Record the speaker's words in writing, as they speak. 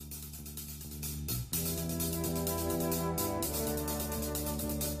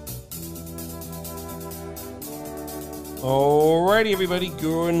Alrighty, everybody,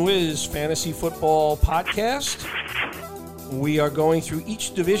 Guru and Wiz Fantasy Football Podcast. We are going through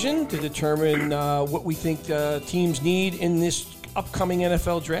each division to determine what we think teams need in this upcoming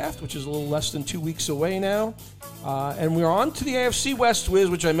NFL draft, which is a little less than 2 weeks away now. And we're on to the AFC West, Wiz,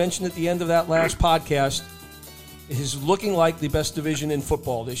 which I mentioned at the end of that last podcast, is looking like the best division in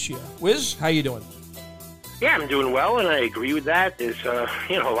football this year. Wiz, how you doing? Yeah, I'm doing well, and I agree with that. There's a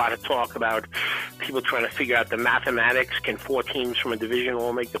lot of talk about people trying to figure out the mathematics. Can 4 teams from a division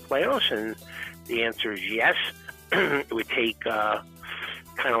all make the playoffs? And the answer is yes. It would take kind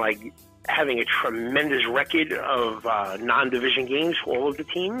of like having a tremendous record of non-division games for all of the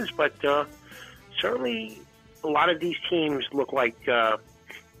teams, but certainly a lot of these teams look like they're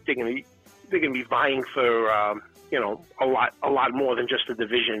going to be vying for a lot more than just a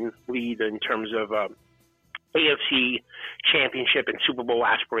division lead in terms of AFC championship and Super Bowl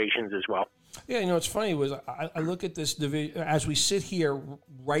aspirations as well. Yeah, it's funny was I look at this division as we sit here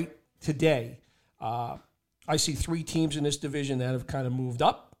right today. I see 3 teams in this division that have kind of moved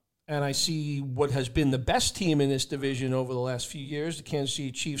up, and I see what has been the best team in this division over the last few years, the Kansas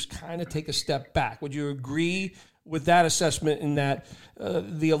City Chiefs, kind of take a step back. Would you agree with that assessment in that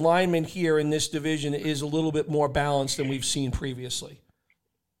the alignment here in this division is a little bit more balanced than we've seen previously?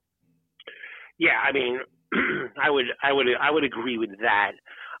 Yeah, I mean, I would agree with that.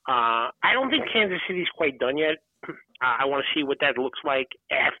 I don't think Kansas City's quite done yet. I want to see what that looks like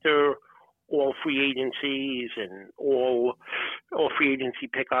after all free agencies and all free agency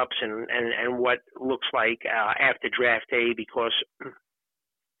pickups and what looks like after draft day, because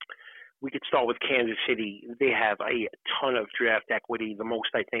we could start with Kansas City. They have a ton of draft equity, the most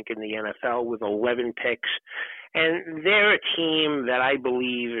I think in the NFL, with 11 picks. And they're a team that I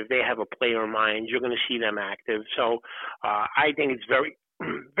believe if they have a player in mind, you're going to see them active. So I think it's very,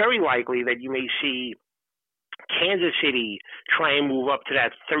 very likely that you may see Kansas City try and move up to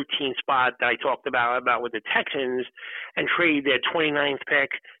that 13th spot that I talked about with the Texans and trade their 29th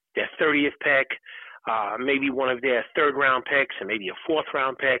pick, their 30th pick, maybe one of their third-round picks and maybe a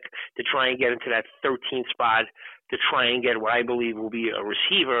fourth-round pick to try and get into that 13th spot to try and get what I believe will be a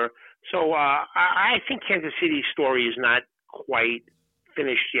receiver. So I think Kansas City's story is not quite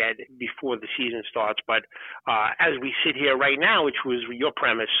finished yet before the season starts. But as we sit here right now, which was your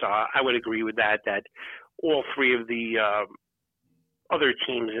premise, I would agree with that all 3 of the other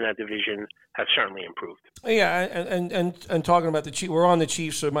teams in that division have certainly improved. Yeah, and talking about the Chiefs, we're on the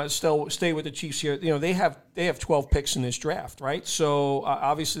Chiefs, so I might still stay with the Chiefs here. They have 12 picks in this draft, right? So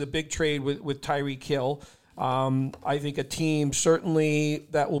obviously the big trade with Tyreek Hill. I think a team certainly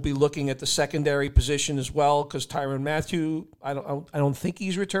that will be looking at the secondary position as well, because Tyrann Mathieu, I don't think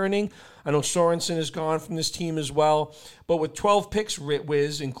he's returning. I know Sorensen is gone from this team as well. But with 12 picks,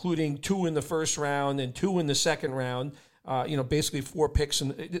 Wiz, including 2 in the first round and 2 in the second round, basically 4 picks.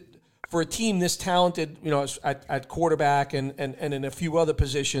 And for a team this talented, at quarterback and in a few other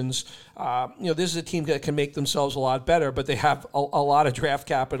positions, this is a team that can make themselves a lot better, but they have a lot of draft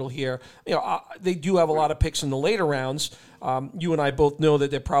capital here. They do have a lot of picks in the later rounds. You and I both know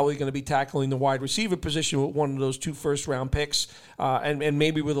that they're probably going to be tackling the wide receiver position with one of those 2 first-round picks, and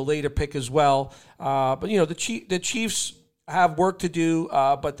maybe with a later pick as well. But the Chiefs have work to do,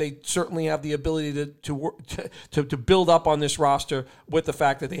 but they certainly have the ability to build up on this roster with the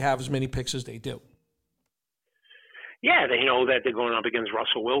fact that they have as many picks as they do. Yeah, they know that they're going up against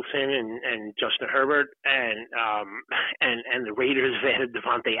Russell Wilson and Justin Herbert, and the Raiders added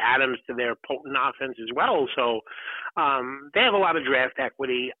Devontae Adams to their potent offense as well. So they have a lot of draft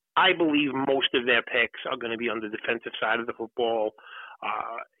equity. I believe most of their picks are going to be on the defensive side of the football.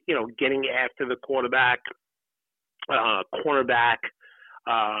 Getting after the quarterback, cornerback,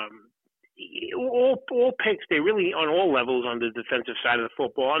 all picks. They really on all levels on the defensive side of the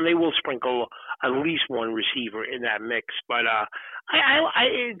football, and they will sprinkle at least one receiver in that mix. But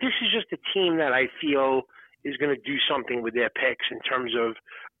this is just a team that I feel is going to do something with their picks in terms of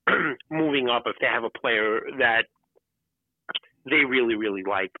moving up if they have a player that they really, really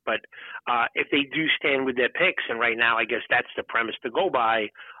like. But if they do stand with their picks, and right now I guess that's the premise to go by,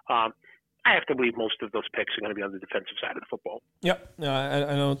 I have to believe most of those picks are going to be on the defensive side of the football. Yep,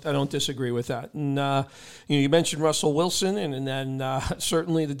 I don't disagree with that. And you mentioned Russell Wilson, and then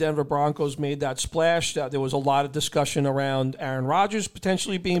certainly the Denver Broncos made that splash. There was a lot of discussion around Aaron Rodgers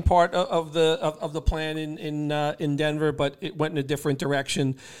potentially being part of the plan in Denver, but it went in a different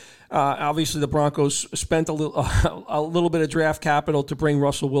direction. Obviously, the Broncos spent a little bit of draft capital to bring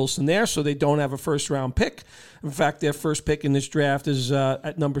Russell Wilson there, so they don't have a first-round pick. In fact, their first pick in this draft is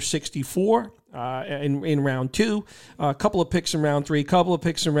at number 64. in round 2, a couple of picks in round 3, a couple of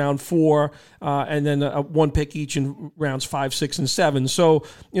picks in round 4, and then one pick each in rounds 5, 6, and 7. So,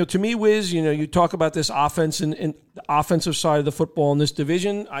 to me, Wiz, you talk about this offense and the offensive side of the football in this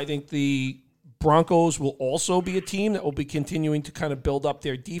division. I think the Broncos will also be a team that will be continuing to kind of build up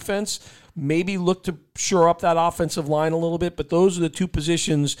their defense, maybe look to shore up that offensive line a little bit. But those are the two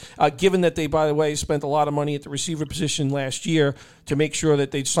positions, given that they, by the way, spent a lot of money at the receiver position last year to make sure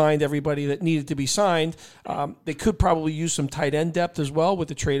that they'd signed everybody that needed to be signed. They could probably use some tight end depth as well with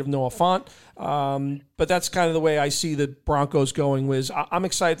the trade of Noah Fant. But that's kind of the way I see the Broncos going, Wiz. I'm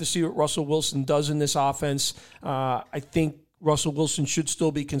excited to see what Russell Wilson does in this offense. I think Russell Wilson should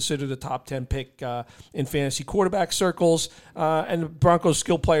still be considered a top 10 pick in fantasy quarterback circles. And the Broncos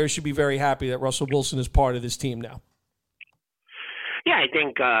skill players should be very happy that Russell Wilson is part of this team now. Yeah, I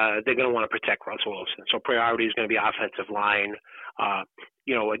think they're going to want to protect Russell Wilson. So priority is going to be offensive line.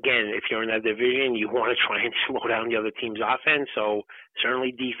 Again, if you're in that division, you want to try and slow down the other team's offense. So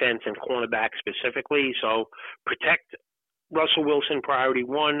certainly defense and cornerback specifically. So protect Russell Wilson, priority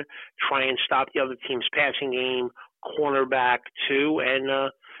 1. Try and stop the other team's passing game. Cornerback 2, and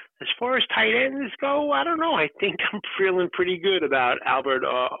as far as tight ends go, I don't know. I think I'm feeling pretty good about Albert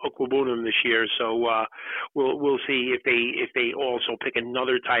Okwuegbunam this year. So we'll see if they also pick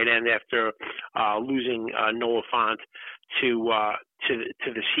another tight end after losing Noah Fant to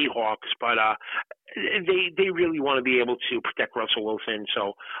the Seahawks. But they really want to be able to protect Russell Wilson.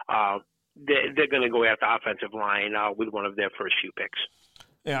 So they're going to go after offensive line with one of their first few picks.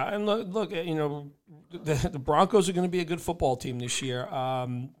 Yeah, and look, the Broncos are going to be a good football team this year.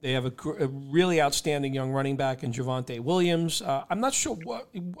 They have a really outstanding young running back in Javonte Williams. I'm not sure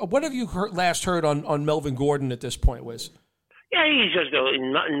what have you last heard on Melvin Gordon at this point, Wiz? Yeah, he's just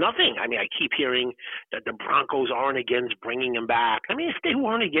nothing. I mean, I keep hearing that the Broncos aren't against bringing him back. I mean, if they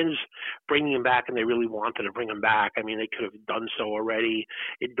weren't against bringing him back and they really wanted to bring him back, I mean, they could have done so already.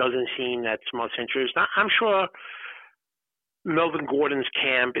 It doesn't seem that's much interest. I'm sure Melvin Gordon's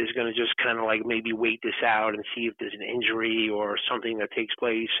camp is going to just kind of like maybe wait this out and see if there's an injury or something that takes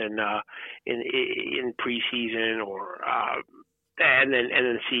place in preseason, or and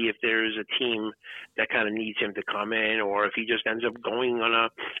then see if there's a team that kind of needs him to come in, or if he just ends up going on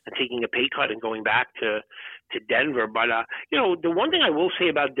and taking a pay cut and going back to Denver. But the one thing I will say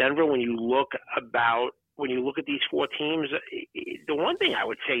about Denver, when you look at these 4 teams, the one thing I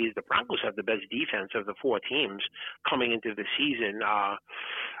would say is the Broncos have the best defense of the 4 teams coming into the season.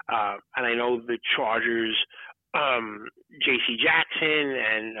 And I know the Chargers, J.C. Jackson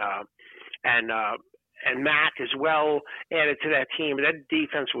and Mack as well added to that team. But that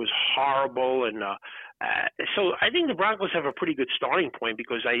defense was horrible. And so I think the Broncos have a pretty good starting point,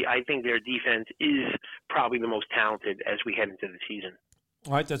 because I think their defense is probably the most talented as we head into the season.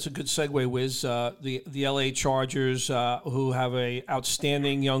 All right, that's a good segue, Wiz. The L.A. Chargers, who have a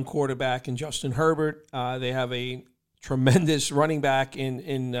outstanding young quarterback in Justin Herbert. They have a tremendous running back in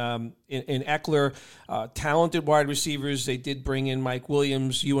Eckler, talented wide receivers. They did bring in Mike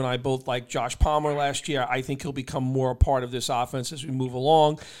Williams. You and I both like Josh Palmer last year. I think he'll become more a part of this offense as we move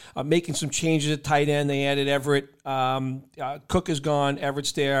along. Making some changes at tight end. They added Everett. Cook is gone.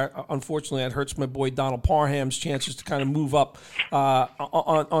 Everett's there. Unfortunately, that hurts my boy Donald Parham's chances to kind of move up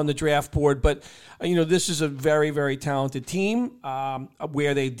on the draft board. But, this is a very, very talented team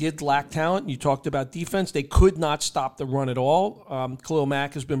where they did lack talent. You talked about defense. They could not stop the run at all. Khalil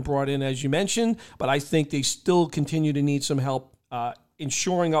Mack has been brought in, as you mentioned, but I think they still continue to need some help in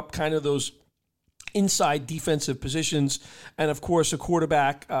shoring up kind of those inside defensive positions. And, of course, a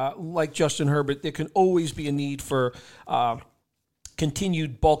quarterback like Justin Herbert, there can always be a need for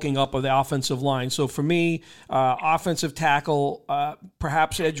continued bulking up of the offensive line. So for me, offensive tackle,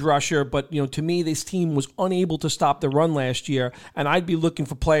 perhaps edge rusher, but to me, this team was unable to stop the run last year, and I'd be looking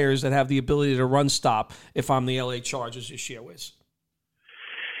for players that have the ability to run stop if I'm the LA Chargers this year, Wiz.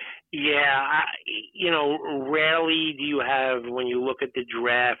 Yeah, rarely do you have, when you look at the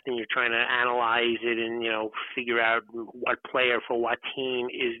draft and you're trying to analyze it and, figure out what player for what team,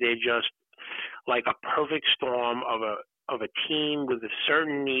 is there just like a perfect storm of a team with a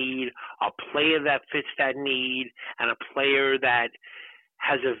certain need, a player that fits that need, and a player that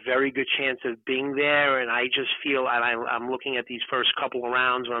has a very good chance of being there. And I just feel, and I'm looking at these first couple of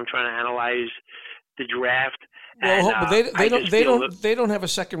rounds when I'm trying to analyze the draft. Well, but they don't have a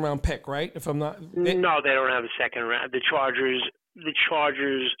second round pick, right? If I'm not, no, they don't have a second round. The Chargers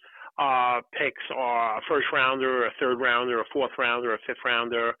picks are a first rounder, a third rounder, a fourth rounder, a fifth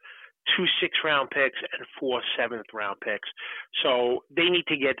rounder. 2 6th-round picks, and 4 7th-round picks. So they need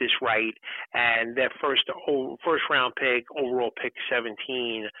to get this right. And their first-round pick, overall pick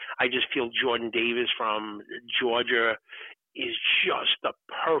 17, I just feel Jordan Davis from Georgia is just the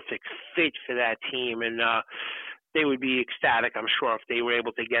perfect fit for that team. And they would be ecstatic, I'm sure, if they were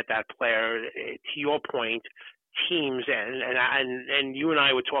able to get that player. To your point, teams, and you and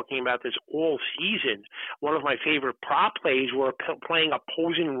I were talking about this all season. One of my favorite prop plays were playing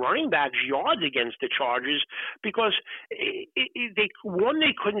opposing running backs yards against the Chargers because they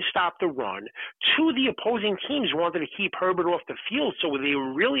couldn't stop the run. Two, the opposing teams wanted to keep Herbert off the field, so they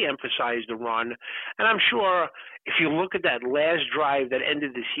really emphasized the run. And I'm sure if you look at that last drive that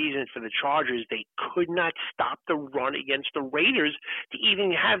ended the season for the Chargers, they could not stop the run against the Raiders to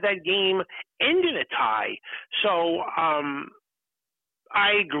even have that game end in a tie. So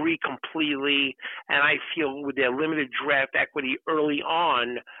I agree completely, and I feel with their limited draft equity early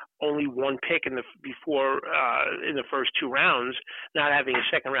on, only one pick in the first 2 rounds, not having a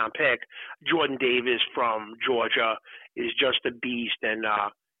second-round pick, Jordan Davis from Georgia is just a beast, and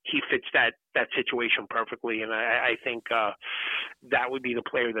he fits that situation perfectly, and I think that would be the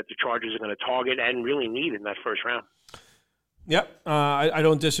player that the Chargers are going to target and really need in that first round. Yep, I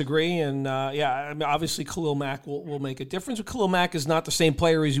don't disagree, and I mean, obviously Khalil Mack will make a difference. But Khalil Mack is not the same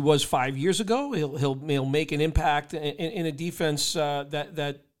player as he was 5 years ago. He'll make an impact in a defense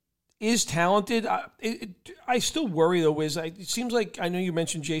that is talented. I still worry though. It seems like, I know you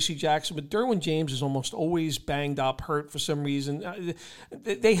mentioned J.C. Jackson, but Derwin James is almost always banged up, hurt for some reason.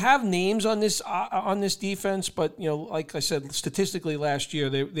 They have names on this defense, but like I said, statistically last year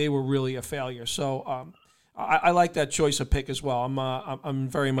they were really a failure. So. I like that choice of pick as well. I'm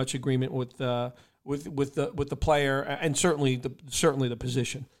very much agreement with the player and certainly the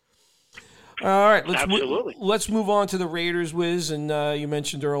position. All right, let's move on to the Raiders, Wiz. And you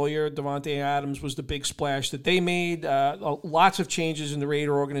mentioned earlier, Davante Adams was the big splash that they made. Lots of changes in the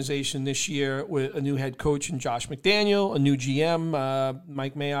Raider organization this year with a new head coach in Josh McDaniel, a new GM.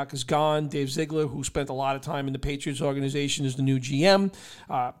 Mike Mayock is gone. Dave Ziegler, who spent a lot of time in the Patriots organization, is the new GM.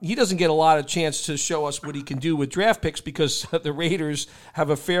 He doesn't get a lot of chance to show us what he can do with draft picks because the Raiders have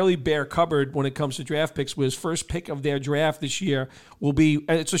a fairly bare cupboard when it comes to draft picks. With his first pick of their draft this year will be,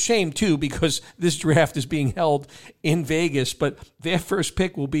 and it's a shame too because this draft is being held in Vegas, but their first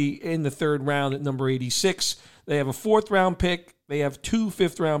pick will be in the 3rd round at number 86. They have a 4th round pick. They have 2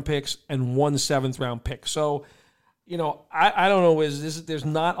 5th round picks and 1 7th round pick. So, I don't know. There's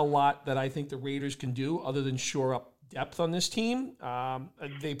not a lot that I think the Raiders can do other than shore up depth on this team.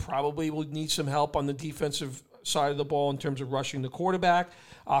 They probably will need some help on the defensive side of the ball in terms of rushing the quarterback.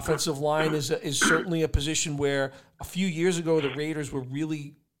 Offensive line is certainly a position where a few years ago the Raiders were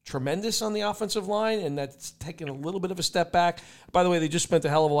really tremendous on the offensive line, and that's taken a little bit of a step back. By the way, they just spent a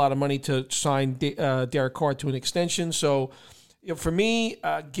hell of a lot of money to sign Derek Carr to an extension. So, for me,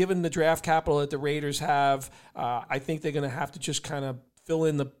 given the draft capital that the Raiders have, I think they're going to have to just kind of fill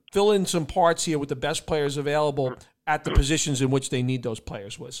in some parts here with the best players available at the positions in which they need those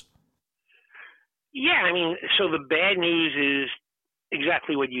players. Was. Yeah, I mean, so the bad news is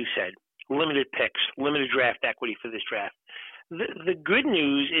exactly what you said: limited picks, limited draft equity for this draft. The good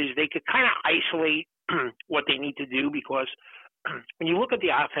news is they could kind of isolate what they need to do because when you look at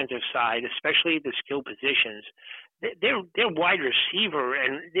the offensive side, especially at the skill positions, their wide receiver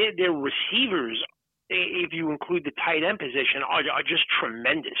and their receivers, if you include the tight end position, are just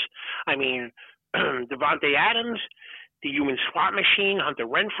tremendous. I mean, Davante Adams, the human slot machine, Hunter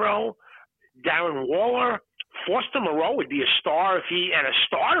Renfrow, Darren Waller. Foster Moreau would be a starter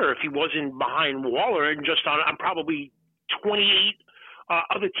if he wasn't behind Waller and just on probably 28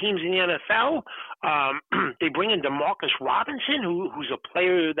 other teams in the NFL. They bring in Demarcus Robinson, who's a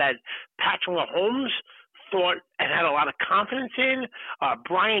player that Patrick Mahomes thought and had a lot of confidence in.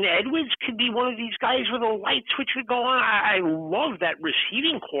 Brian Edwards could be one of these guys with a light switch would go on. I love that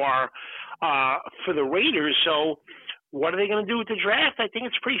receiving core for the Raiders. So what are they going to do with the draft? I think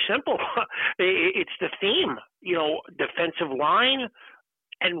it's pretty simple. It's the theme, defensive line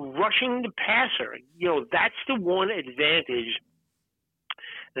and rushing the passer. That's the one advantage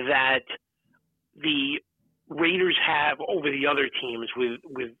that the Raiders have over the other teams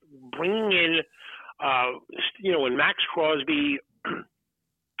with bringing in, and Max Crosby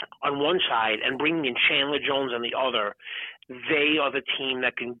on one side and bringing in Chandler Jones on the other. They are the team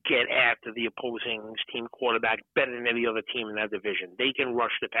that can get after the opposing team quarterback better than any other team in that division. They can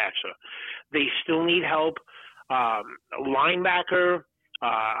rush the passer. They still need help, a linebacker,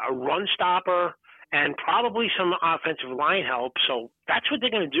 a run stopper, and probably some offensive line help. So that's what they're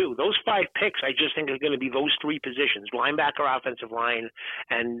going to do. Those 5 picks, I just think, are going to be those 3 positions: linebacker, offensive line,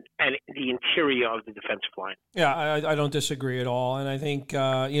 and the interior of the defensive line. Yeah, I don't disagree at all. And I think,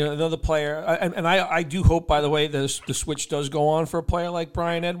 another player, and I do hope, by the way, the switch does go on for a player like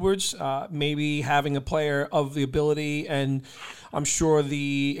Bryan Edwards, maybe having a player of the ability and I'm sure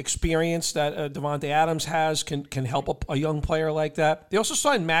the experience that Davante Adams has can help a young player like that. They also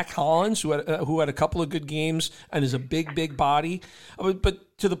signed Mack Hollins, who had a couple of good games and is a big body.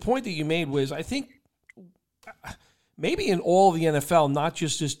 But to the point that you made, Wiz, I think maybe in all of the NFL, not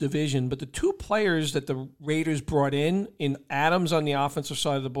just this division, but the 2 players that the Raiders brought in Adams on the offensive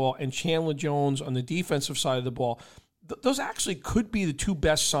side of the ball and Chandler Jones on the defensive side of the ball, those actually could be the 2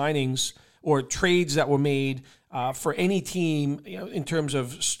 best signings or trades that were made for any team, in terms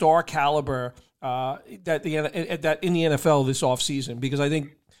of star caliber that in the NFL this offseason, because I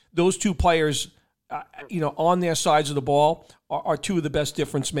think those 2 players, on their sides of the ball are 2 of the best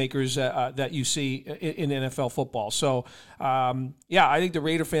difference makers that you see in NFL football. So, I think the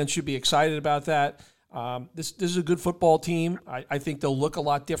Raider fans should be excited about that. This is a good football team. I think they'll look a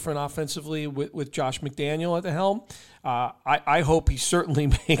lot different offensively with Josh McDaniel at the helm. I hope he certainly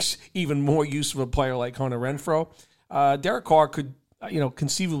makes even more use of a player like Hunter Renfrow. Derek Carr could,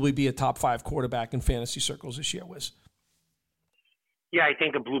 conceivably be a top 5 quarterback in fantasy circles this year, Wiz. Yeah, I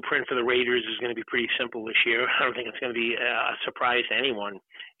think the blueprint for the Raiders is going to be pretty simple this year. I don't think it's going to be a surprise to anyone.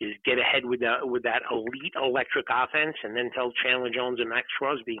 Is get ahead with that elite electric offense, and then tell Chandler Jones and Max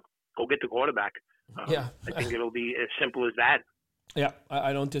Crosby, go get the quarterback. I think it'll be as simple as that. Yeah,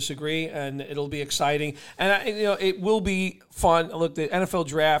 I don't disagree, and it'll be exciting, and it will be fun. Look, the NFL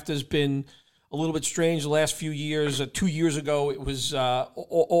draft has been a little bit strange the last few years. 2 years ago, it was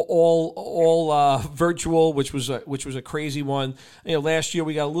all virtual, which was a crazy one. Last year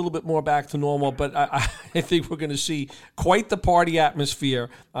we got a little bit more back to normal, but I think we're going to see quite the party atmosphere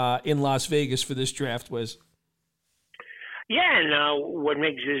in Las Vegas for this draft, Wiz. Yeah, and what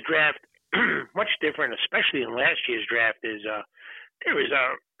makes this draft much different, especially in last year's draft, is there is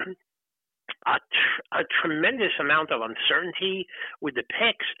a tremendous amount of uncertainty with the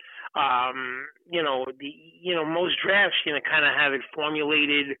picks. Most drafts, kind of have it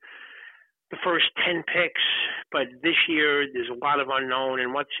formulated the first 10 picks, but this year there's a lot of unknown.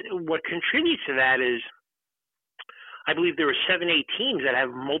 And what contributes to that is, I believe there are 7-8 teams that have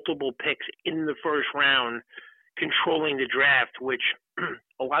multiple picks in the first round controlling the draft, which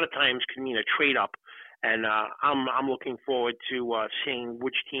a lot of times can mean a trade up. And I'm looking forward to seeing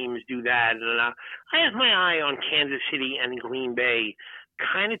which teams do that. And I have my eye on Kansas City and Green Bay.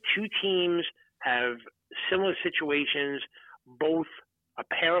 Kind of 2 teams have similar situations, both a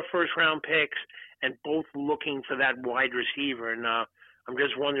pair of first-round picks and both looking for that wide receiver. And I'm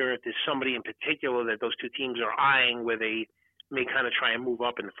just wondering if there's somebody in particular that those 2 teams are eyeing where they may kind of try and move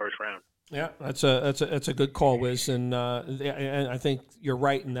up in the first round. Yeah, that's a good call, Wiz, and I think you're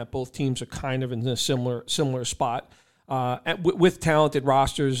right in that both teams are kind of in a similar spot with talented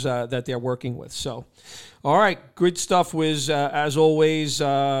rosters that they're working with. So, all right, good stuff, Wiz. As always,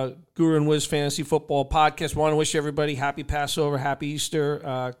 Guru and Wiz Fantasy Football Podcast. Want to wish everybody happy Passover, happy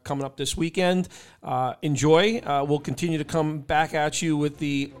Easter coming up this weekend. Enjoy. We'll continue to come back at you with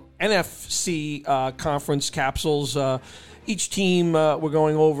the NFC conference capsules. Each team, we're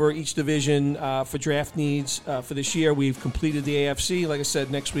going over each division for draft needs for this year. We've completed the AFC. Like I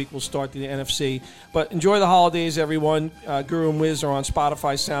said, next week we'll start the NFC. But enjoy the holidays, everyone. Guru and Wiz are on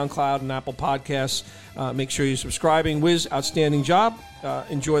Spotify, SoundCloud, and Apple Podcasts. Make sure you're subscribing. Wiz, outstanding job.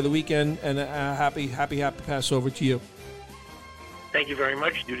 Enjoy the weekend, and happy Passover to you. Thank you very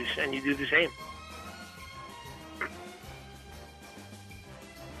much. And you do the same.